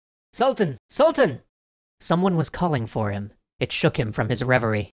Sultan! Sultan! Someone was calling for him. It shook him from his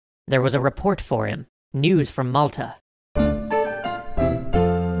reverie. There was a report for him. News from Malta.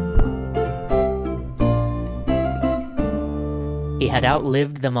 He had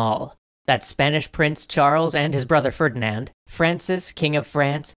outlived them all. That Spanish Prince Charles and his brother Ferdinand, Francis, King of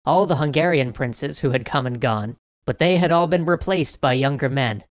France, all the Hungarian princes who had come and gone, but they had all been replaced by younger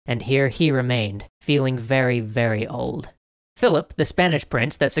men, and here he remained, feeling very, very old. Philip, the Spanish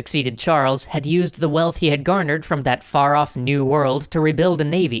prince that succeeded Charles, had used the wealth he had garnered from that far-off New World to rebuild a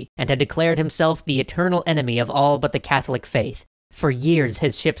navy, and had declared himself the eternal enemy of all but the Catholic faith. For years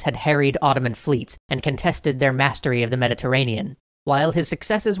his ships had harried Ottoman fleets, and contested their mastery of the Mediterranean. While his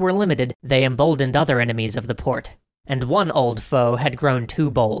successes were limited, they emboldened other enemies of the port. And one old foe had grown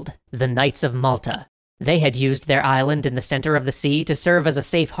too bold, the Knights of Malta. They had used their island in the center of the sea to serve as a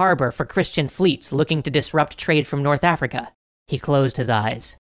safe harbor for Christian fleets looking to disrupt trade from North Africa. He closed his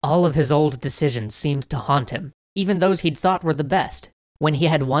eyes. All of his old decisions seemed to haunt him, even those he'd thought were the best. When he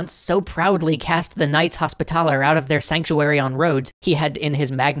had once so proudly cast the Knights Hospitallier out of their sanctuary on Rhodes, he had in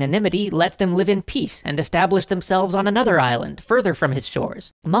his magnanimity let them live in peace and establish themselves on another island, further from his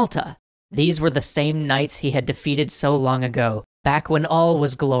shores, Malta. These were the same knights he had defeated so long ago, back when all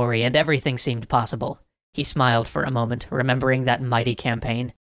was glory and everything seemed possible. He smiled for a moment, remembering that mighty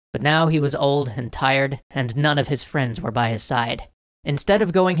campaign. But now he was old and tired, and none of his friends were by his side. Instead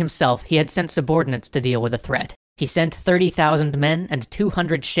of going himself, he had sent subordinates to deal with the threat. He sent 30,000 men and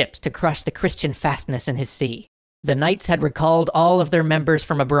 200 ships to crush the Christian fastness in his sea. The knights had recalled all of their members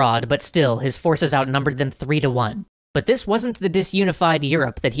from abroad, but still his forces outnumbered them 3-1. But this wasn't the disunified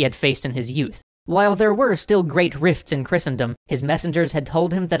Europe that he had faced in his youth. While there were still great rifts in Christendom, his messengers had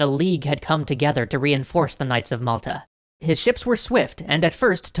told him that a league had come together to reinforce the Knights of Malta. His ships were swift, and at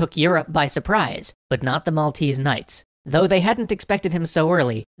first took Europe by surprise, but not the Maltese knights. Though they hadn't expected him so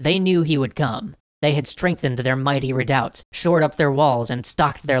early, they knew he would come. They had strengthened their mighty redoubts, shored up their walls, and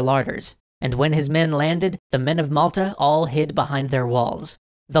stocked their larders. And when his men landed, the men of Malta all hid behind their walls.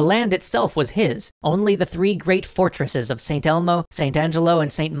 The land itself was his. Only the 3 great fortresses of St. Elmo, St. Angelo,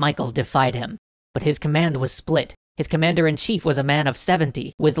 and St. Michael defied him. But his command was split. His commander-in-chief was a man of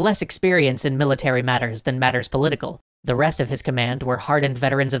 70, with less experience in military matters than matters political. The rest of his command were hardened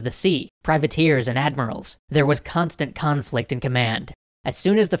veterans of the sea, privateers and admirals. There was constant conflict in command. As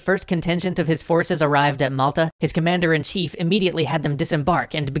soon as the first contingent of his forces arrived at Malta, his commander-in-chief immediately had them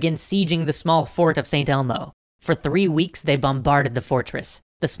disembark and begin sieging the small fort of St. Elmo. For 3 weeks they bombarded the fortress.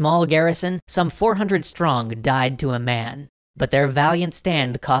 The small garrison, some 400 strong, died to a man. But their valiant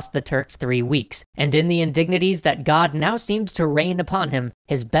stand cost the Turks 3 weeks, and in the indignities that God now seemed to rain upon him,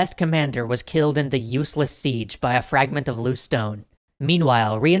 his best commander was killed in the useless siege by a fragment of loose stone.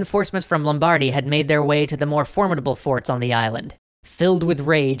 Meanwhile, reinforcements from Lombardy had made their way to the more formidable forts on the island. Filled with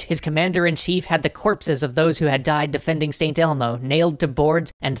rage, his commander-in-chief had the corpses of those who had died defending St. Elmo nailed to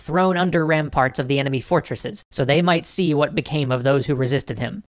boards and thrown under ramparts of the enemy fortresses, so they might see what became of those who resisted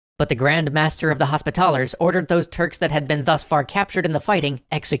him. But the Grand Master of the Hospitallers ordered those Turks that had been thus far captured in the fighting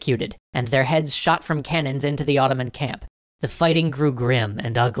executed, and their heads shot from cannons into the Ottoman camp. The fighting grew grim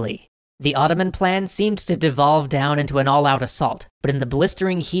and ugly. The Ottoman plan seemed to devolve down into an all-out assault, but in the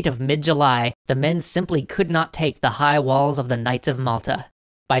blistering heat of mid-July, the men simply could not take the high walls of the Knights of Malta.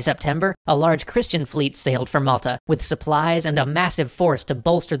 By September, a large Christian fleet sailed for Malta, with supplies and a massive force to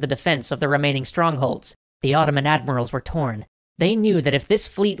bolster the defense of the remaining strongholds. The Ottoman admirals were torn. They knew that if this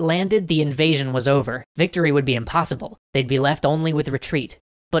fleet landed, the invasion was over. Victory would be impossible. They'd be left only with retreat.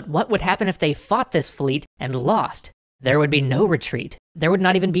 But what would happen if they fought this fleet and lost? There would be no retreat. There would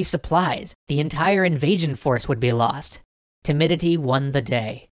not even be supplies. The entire invasion force would be lost. Timidity won the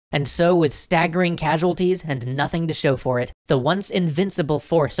day. And so, with staggering casualties and nothing to show for it, the once invincible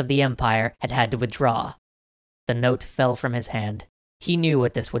force of the Empire had had to withdraw. The note fell from his hand. He knew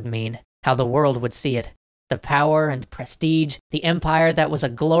what this would mean, how the world would see it. The power and prestige, the empire that was a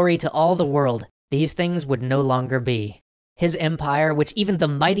glory to all the world, these things would no longer be. His empire, which even the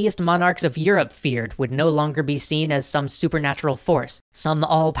mightiest monarchs of Europe feared, would no longer be seen as some supernatural force, some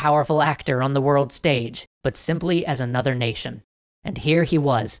all-powerful actor on the world stage, but simply as another nation. And here he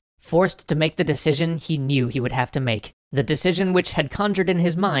was, forced to make the decision he knew he would have to make, the decision which had conjured in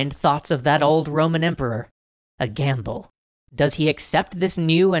his mind thoughts of that old Roman emperor. A gamble. Does he accept this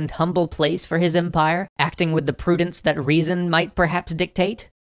new and humble place for his empire, acting with the prudence that reason might perhaps dictate?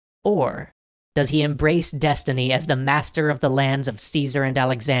 Or does he embrace destiny as the master of the lands of Caesar and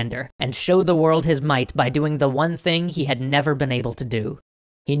Alexander, and show the world his might by doing the one thing he had never been able to do?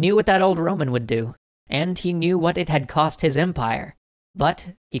 He knew what that old Roman would do, and he knew what it had cost his empire.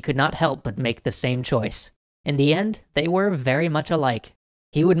 But he could not help but make the same choice. In the end, they were very much alike.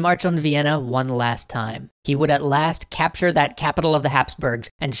 He would march on Vienna one last time. He would at last capture that capital of the Habsburgs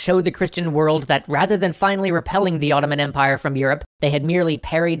and show the Christian world that rather than finally repelling the Ottoman Empire from Europe, they had merely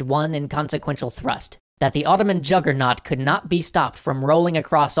parried one inconsequential thrust. That the Ottoman juggernaut could not be stopped from rolling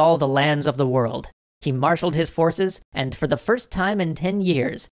across all the lands of the world. He marshaled his forces, and for the first time in 10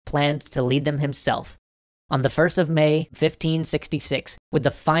 years, planned to lead them himself. On the 1st of May, 1566, with the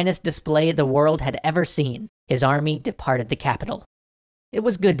finest display the world had ever seen, his army departed the capital. It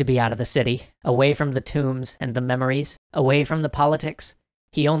was good to be out of the city, away from the tombs and the memories, away from the politics.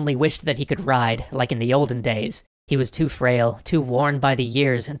 He only wished that he could ride, like in the olden days. He was too frail, too worn by the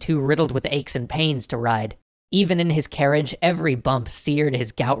years, and too riddled with aches and pains to ride. Even in his carriage, every bump seared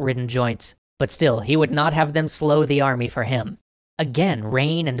his gout-ridden joints. But still, he would not have them slow the army for him. Again,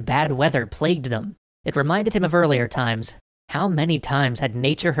 rain and bad weather plagued them. It reminded him of earlier times. How many times had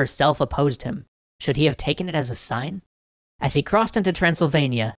nature herself opposed him? Should he have taken it as a sign? As he crossed into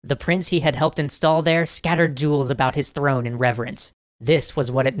Transylvania, the prince he had helped install there scattered jewels about his throne in reverence. This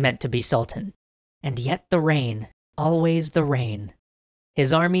was what it meant to be sultan. And yet the rain, always the rain.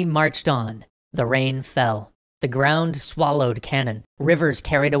 His army marched on. The rain fell. The ground swallowed cannon. Rivers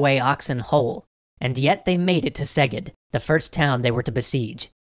carried away oxen whole. And yet they made it to Szeged, the first town they were to besiege.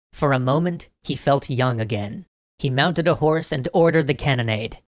 For a moment, he felt young again. He mounted a horse and ordered the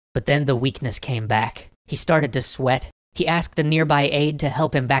cannonade. But then the weakness came back. He started to sweat. He asked a nearby aide to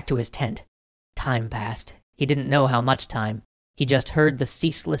help him back to his tent. Time passed. He didn't know how much time. He just heard the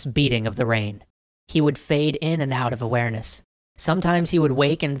ceaseless beating of the rain. He would fade in and out of awareness. Sometimes he would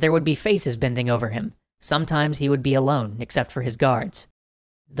wake and there would be faces bending over him. Sometimes he would be alone, except for his guards.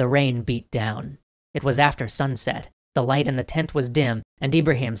 The rain beat down. It was after sunset. The light in the tent was dim, and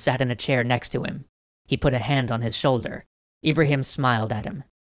Ibrahim sat in a chair next to him. He put a hand on his shoulder. Ibrahim smiled at him.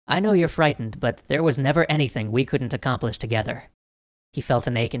 I know you're frightened, but there was never anything we couldn't accomplish together. He felt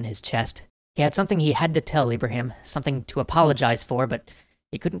an ache in his chest. He had something he had to tell Ibrahim, something to apologize for, but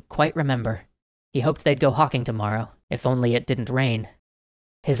he couldn't quite remember. He hoped they'd go hawking tomorrow, if only it didn't rain.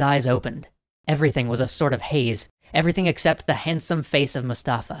 His eyes opened. Everything was a sort of haze, everything except the handsome face of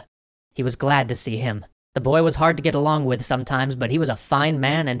Mustafa. He was glad to see him. The boy was hard to get along with sometimes, but he was a fine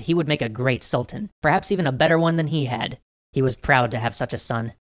man and he would make a great sultan, perhaps even a better one than he had. He was proud to have such a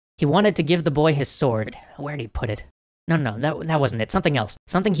son. He wanted to give the boy his sword. Where'd he put it? No, that wasn't it. Something else.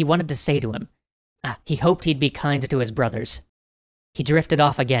 Something he wanted to say to him. He hoped he'd be kind to his brothers. He drifted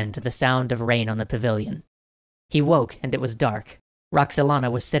off again to the sound of rain on the pavilion. He woke, and it was dark.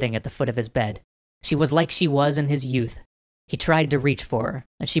 Roxolana was sitting at the foot of his bed. She was like she was in his youth. He tried to reach for her,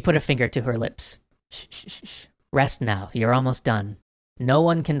 and she put a finger to her lips. Shh. Rest now, you're almost done. No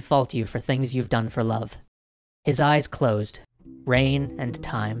one can fault you for things you've done for love. His eyes closed. Rain and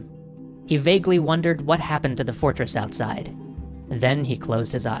time. He vaguely wondered what happened to the fortress outside. Then he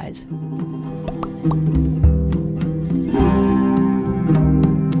closed his eyes.